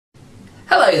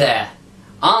Hello there,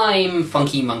 I'm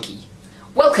Funky Monkey.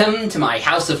 Welcome to my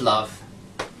house of love.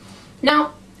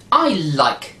 Now, I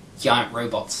like giant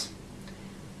robots.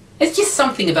 There's just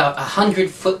something about a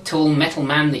 100-foot-tall metal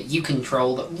man that you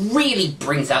control that really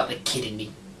brings out the kid in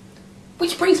me.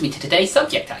 Which brings me to today's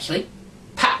subject, actually.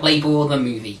 Patlabor the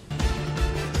movie.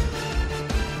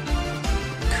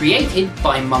 Created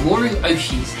by Mamoru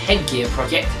Oshii's Headgear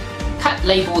project,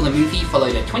 Patlabor the movie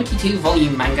followed a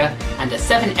 22-volume manga and a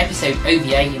 7-episode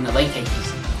OVA in the late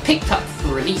 80s. Picked up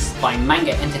for release by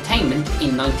Manga Entertainment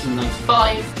in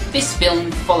 1995, this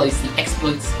film follows the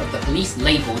exploits of the police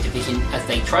labor division as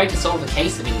they try to solve a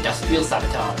case of industrial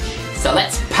sabotage. So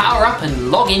let's power up and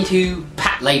log into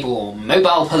Patlabor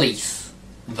Mobile Police,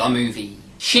 the movie.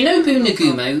 Shinobu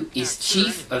Nagumo is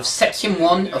chief of Section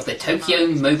 1 of the Tokyo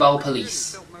Mobile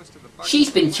Police.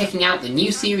 She's been checking out the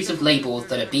new series of labels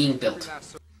that are being built.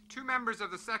 Two members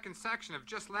of the second section have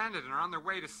just landed and are on their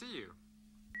way to see you.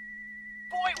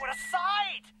 Boy, what a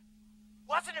sight!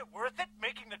 Wasn't it worth it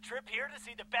making the trip here to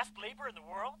see the best labor in the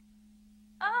world?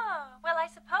 Oh, well I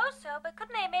suppose so, but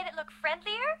couldn't they have made it look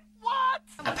friendlier? What?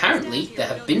 Apparently, there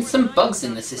have been some bugs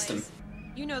in the system.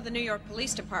 You know, the New York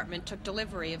Police Department took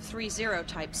delivery of 3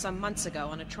 Zero-types some months ago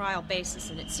on a trial basis,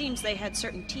 and it seems they had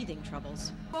certain teething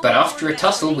troubles. But after a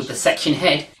tussle with the section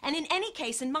head, And in any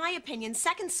case, in my opinion,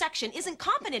 second section isn't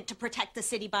competent to protect the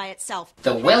city by itself.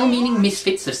 the well-meaning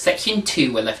misfits of Section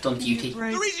 2 were left on duty. The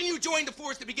reason you joined the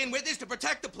force to begin with is to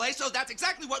protect the place, so that's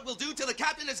exactly what we'll do till the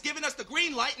captain has given us the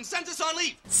green light and sent us on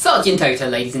leave. Sergeant Ota,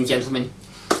 ladies and gentlemen.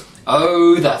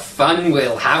 Oh, the fun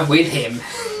we'll have with him.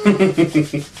 205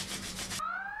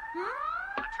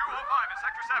 in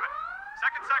Sector 7.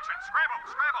 Second section. Scramble,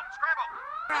 scramble, scramble.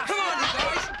 Come on, you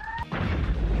guys!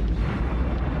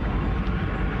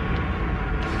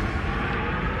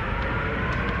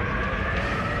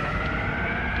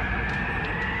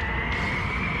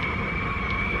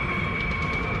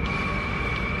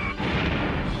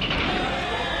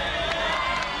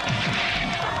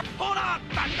 Hold on,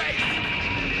 fatface!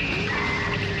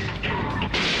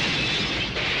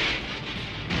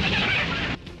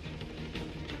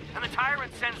 And the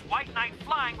tyrant sends White Knight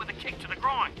flying with a kick to the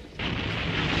groin.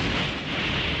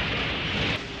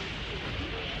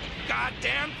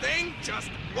 Goddamn thing just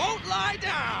won't lie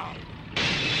down!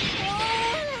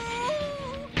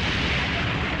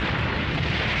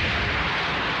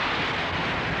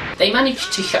 They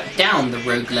managed to shut down the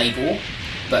rogue label,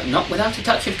 but not without a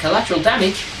touch of collateral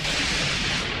damage.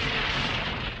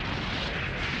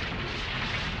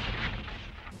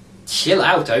 Chill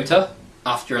out, Ota.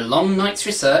 After a long night's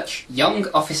research, young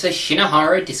officer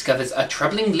Shinohara discovers a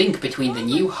troubling link between the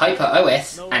new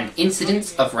Hyper-OS and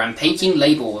incidents of rampaging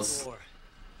labors.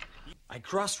 I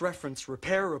cross-referenced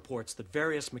repair reports that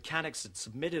various mechanics had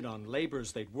submitted on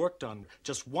labors they'd worked on.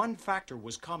 Just one factor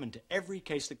was common to every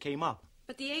case that came up.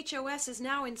 But the HOS is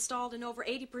now installed in over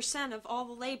 80% of all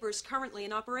the labors currently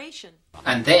in operation.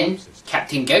 And then,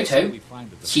 Captain Goto,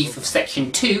 chief of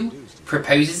Section 2,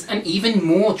 proposes an even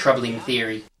more troubling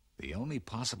theory. The only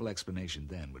possible explanation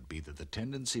then would be that the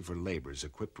tendency for labors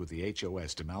equipped with the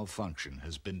HOS to malfunction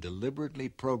has been deliberately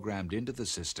programmed into the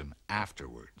system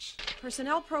afterwards.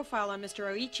 Personnel profile on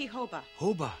Mr. Oichi Hoba.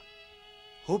 Hoba.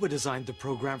 Hoba designed the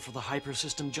program for the hyper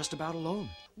system just about alone.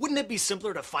 Wouldn't it be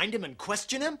simpler to find him and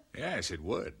question him? Yes, it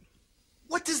would.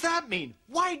 What does that mean?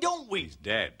 Why don't we? He's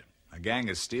dead. A gang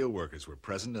of steelworkers were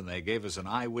present and they gave us an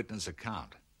eyewitness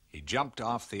account. He jumped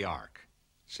off the ark.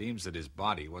 Seems that his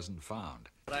body wasn't found.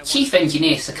 Chief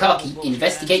Engineer Sakaki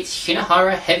investigates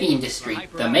Shinohara Heavy Industry,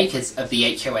 the makers of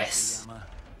the HOS.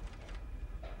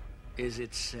 Is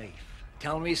it safe?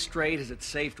 Tell me straight, is it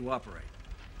safe to operate?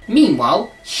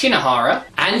 Meanwhile, Shinohara,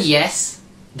 and yes,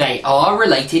 they are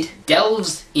related,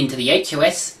 delves into the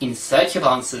HOS in search of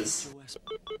answers.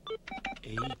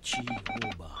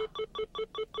 Hoba.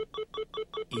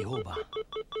 Ihoba.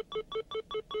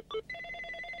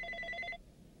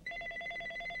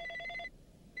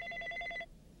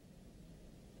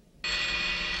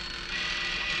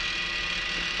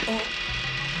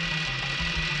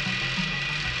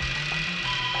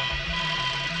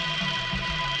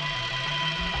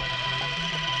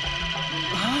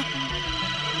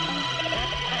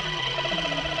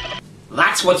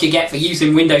 That's what you get for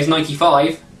using Windows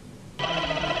 95.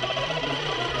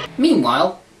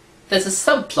 Meanwhile, there's a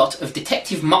subplot of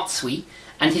Detective Matsui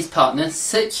and his partner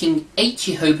searching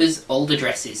Eichihoba's old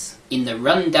addresses in the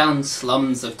run-down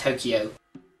slums of Tokyo.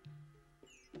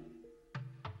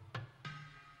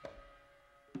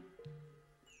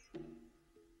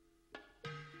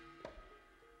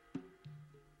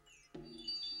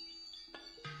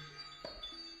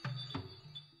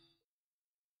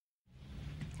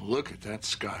 Look at that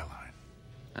skyline.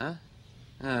 Huh?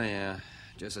 Oh, yeah.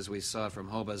 Just as we saw it from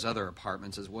Hoba's other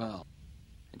apartments as well.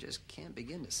 I just can't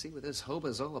begin to see what this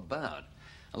Hoba's all about.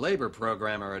 A labor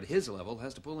programmer at his level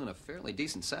has to pull in a fairly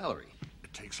decent salary.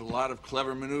 It takes a lot of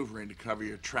clever maneuvering to cover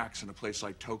your tracks in a place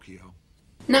like Tokyo.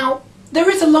 Now, there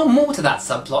is a lot more to that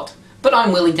subplot, but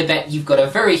I'm willing to bet you've got a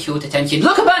very short attention.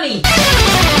 Look, a bunny!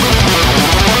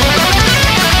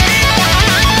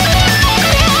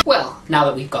 Well, now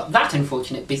that we've got that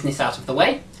unfortunate business out of the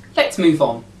way, let's move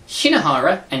on.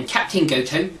 Shinohara and Captain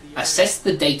Goto assess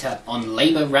the data on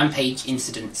labor rampage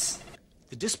incidents.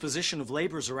 The disposition of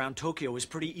laborers around Tokyo is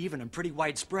pretty even and pretty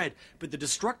widespread, but the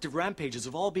destructive rampages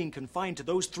have all been confined to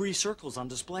those 3 circles on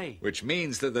display. Which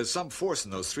means that there's some force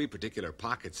in those 3 particular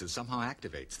pockets that somehow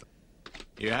activates them.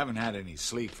 You haven't had any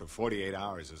sleep for 48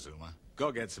 hours, Azuma.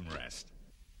 Go get some rest.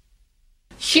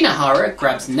 Shinohara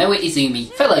grabs Noa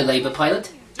Izumi, fellow labor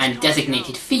pilot, and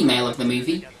designated female of the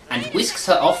movie, and whisks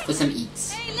her off for some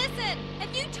eats. Hey, listen!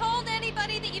 Have you told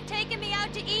anybody that you've taken me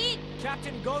out to eat?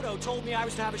 Captain Goto told me I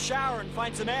was to have a shower and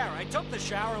find some air. I took the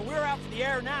shower and we're out for the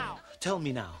air now. Tell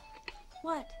me now.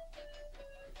 What?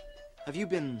 Have you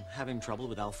been having trouble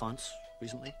with Alphonse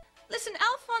recently? Listen,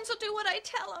 Alphonse will do what I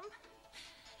tell him.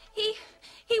 He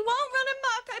won't run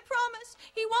amok, I promise.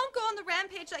 He won't go on the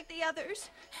rampage like the others.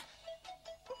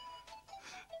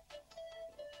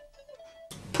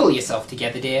 Pull yourself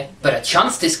together, dear. But a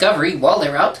chance discovery while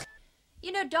they're out.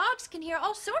 You know, dogs can hear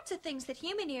all sorts of things that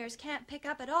human ears can't pick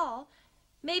up at all.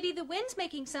 Maybe the wind's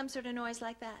making some sort of noise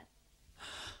like that.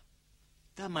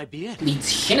 That might be it.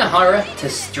 Leads Shinohara to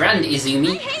strand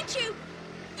Izumi I hate you!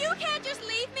 You can't just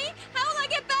leave me! How will I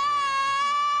get back?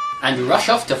 and rush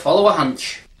off to follow a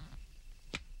hunch.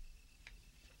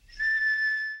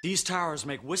 These towers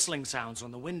make whistling sounds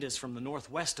when the wind is from the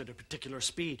northwest at a particular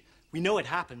speed. We know it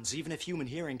happens, even if human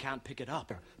hearing can't pick it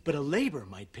up. But a labor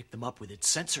might pick them up with its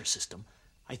sensor system.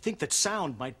 I think that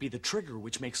sound might be the trigger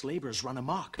which makes labors run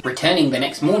amok. Returning the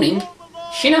next morning,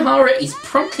 Shinohara is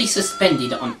promptly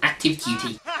suspended on active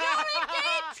duty.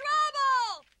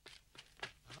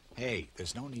 Hey,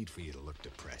 there's no need for you to look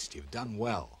depressed. You've done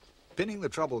well. Pinning the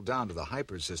trouble down to the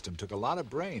hyper system took a lot of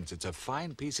brains. It's a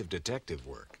fine piece of detective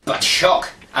work. But shock,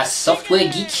 as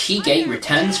software geek Shige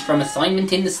returns from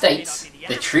assignment in the States,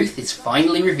 the truth is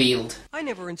finally revealed. I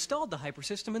never installed the hyper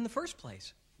system in the first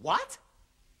place. What?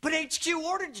 But HQ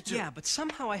ordered you to. Yeah, but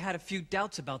somehow I had a few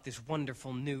doubts about this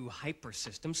wonderful new hyper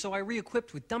system, so I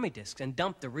re-equipped with dummy disks and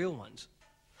dumped the real ones.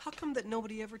 How come that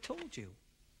nobody ever told you?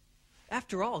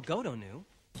 After all, Goto knew.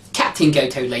 Captain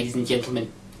Goto, ladies and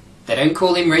gentlemen. They don't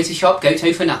call him Razor Sharp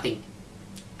Goto for nothing.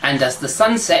 And as the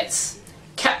sun sets,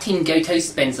 Captain Goto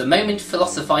spends a moment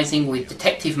philosophizing with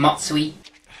Detective Matsui.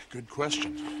 Good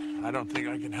question. I don't think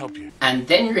I can help you. And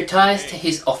then retires to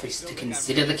his office to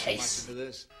consider the case.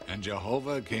 And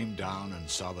Jehovah came down and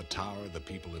saw the tower the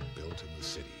people had built in the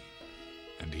city.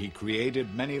 And he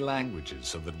created many languages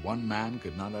so that one man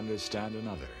could not understand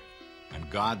another. And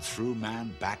God threw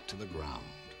man back to the ground.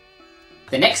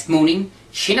 The next morning,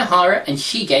 Shinohara and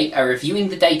Shige are reviewing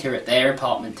the data at their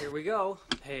apartment. Here we go.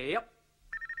 Hey, up.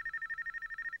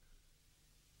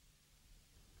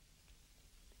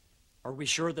 Are we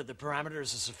sure that the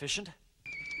parameters are sufficient?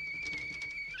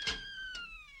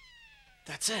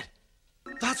 That's it.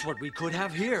 That's what we could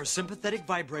have here. Sympathetic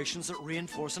vibrations that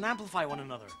reinforce and amplify one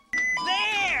another.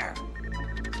 There!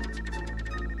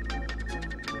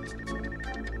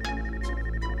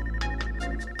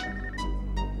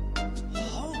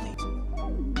 Holy...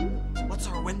 What's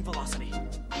our wind velocity?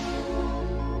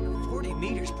 40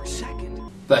 meters per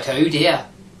second. But oh dear,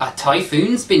 a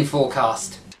typhoon's been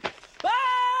forecast.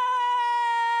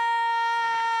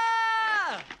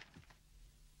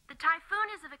 The typhoon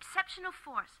is of exceptional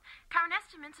force. Current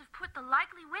estimates have put the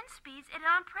likely wind speeds at an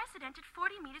unprecedented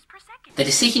 40 meters per second. The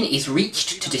decision is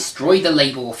reached to destroy the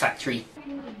label factory.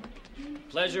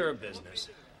 Pleasure or business?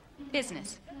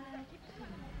 Business.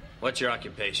 What's your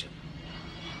occupation?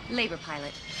 Labor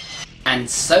pilot. And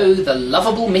so the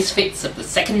lovable misfits of the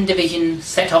 2nd Division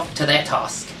set off to their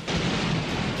task.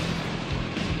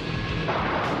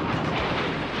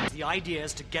 The idea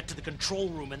is to get to the control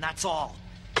room, and that's all.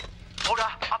 Oda,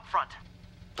 up front.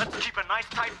 Let's keep a nice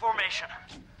tight formation.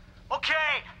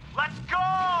 Okay, let's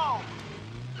go!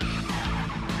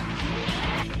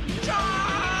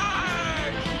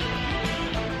 Charge!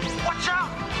 Watch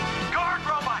out! Guard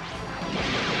robot!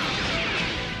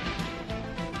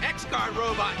 X-Guard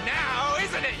robot now,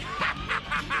 isn't it?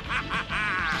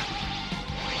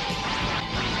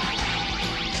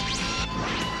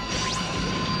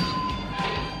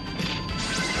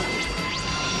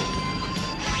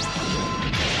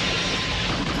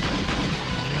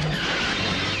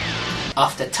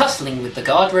 After tussling with the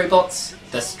guard robots,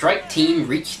 the strike team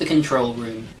reach the control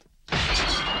room.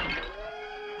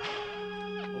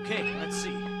 Okay, let's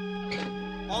see.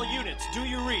 All units, do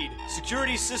you read?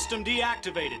 Security system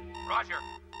deactivated. Roger.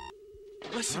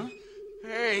 Listen.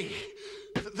 Hey,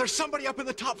 there's somebody up in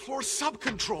the top floor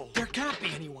sub-control. There can't be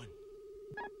anyone.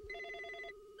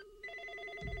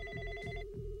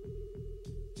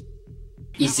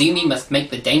 Izumi must make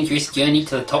the dangerous journey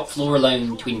to the top floor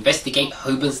alone to investigate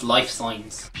Hoba's life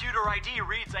signs. Computer ID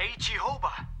reads Aichi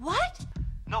Hoba. What?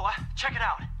 Noah, check it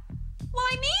out.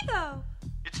 Why me, though?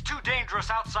 It's too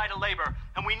dangerous outside of labor,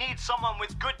 and we need someone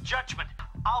with good judgment.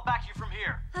 I'll back you from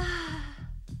here.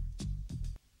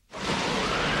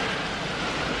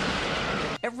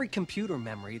 Every computer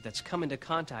memory that's come into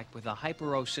contact with a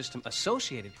Hyper-O system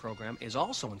associated program is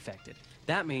also infected.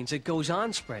 That means it goes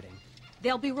on spreading.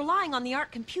 They'll be relying on the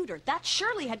ARC computer. That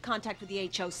surely had contact with the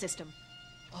HO system.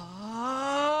 But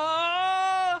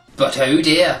oh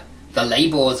dear, the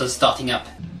Labors are starting up.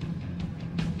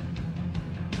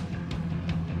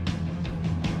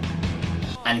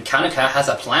 And Kanaka has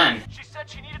a plan. She said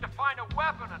she needed to find a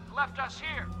weapon and left us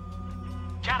here.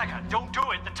 Kanaka, don't do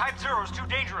it. The Type 0 is too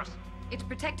dangerous. Its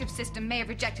protective system may have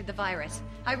rejected the virus.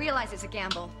 I realize it's a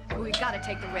gamble, but we've got to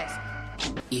take the risk.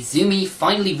 Izumi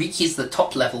finally reaches the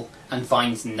top level and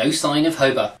finds no sign of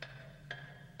Hoba.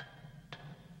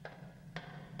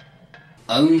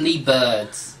 Only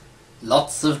birds.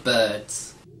 Lots of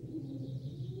birds.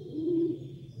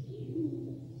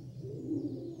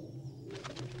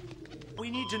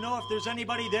 We need to know if there's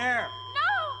anybody there.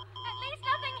 No! At least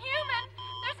nothing human!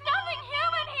 There's nothing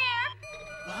human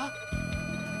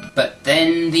here! But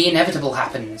then the inevitable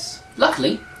happens.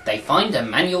 Luckily, they find a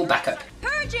manual backup.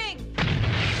 Purging!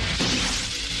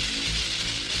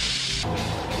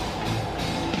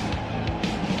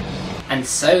 And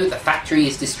so the factory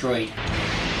is destroyed.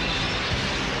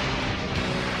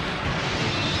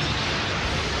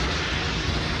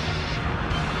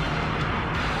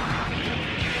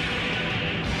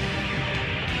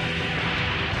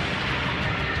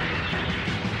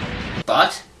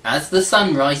 But as the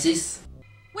sun rises...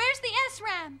 Where's the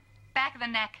SRAM? Back of the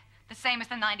neck, the same as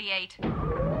the 98.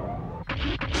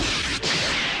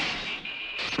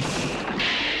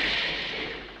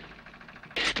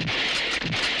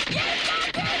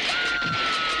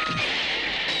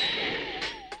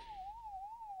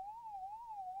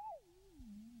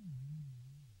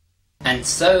 And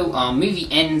so our movie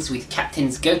ends with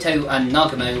Captains Goto and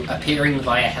Nagamo appearing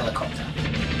via helicopter.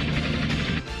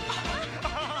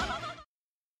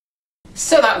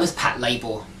 So that was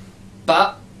Patlabor.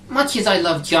 But, much as I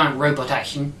love giant robot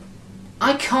action,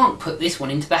 I can't put this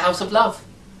one into the House of Love.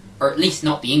 Or at least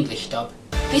not the English dub.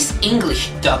 This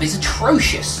English dub is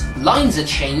atrocious. Lines are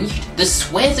changed, the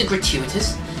swears are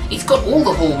gratuitous, it's got all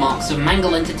the hallmarks of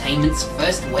Mangle Entertainment's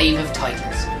first wave of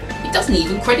titles. It doesn't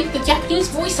even credit the Japanese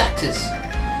voice actors.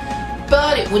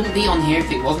 But it wouldn't be on here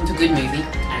if it wasn't a good movie,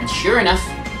 and sure enough,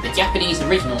 the Japanese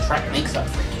original track makes up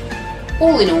for it.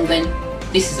 All in all then,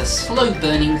 this is a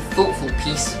slow-burning, thoughtful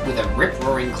piece with a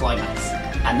rip-roaring climax,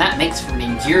 and that makes for an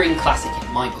enduring classic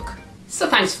in my book. So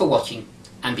thanks for watching,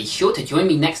 and be sure to join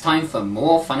me next time for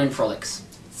more fun and frolics.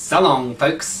 So long,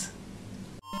 folks!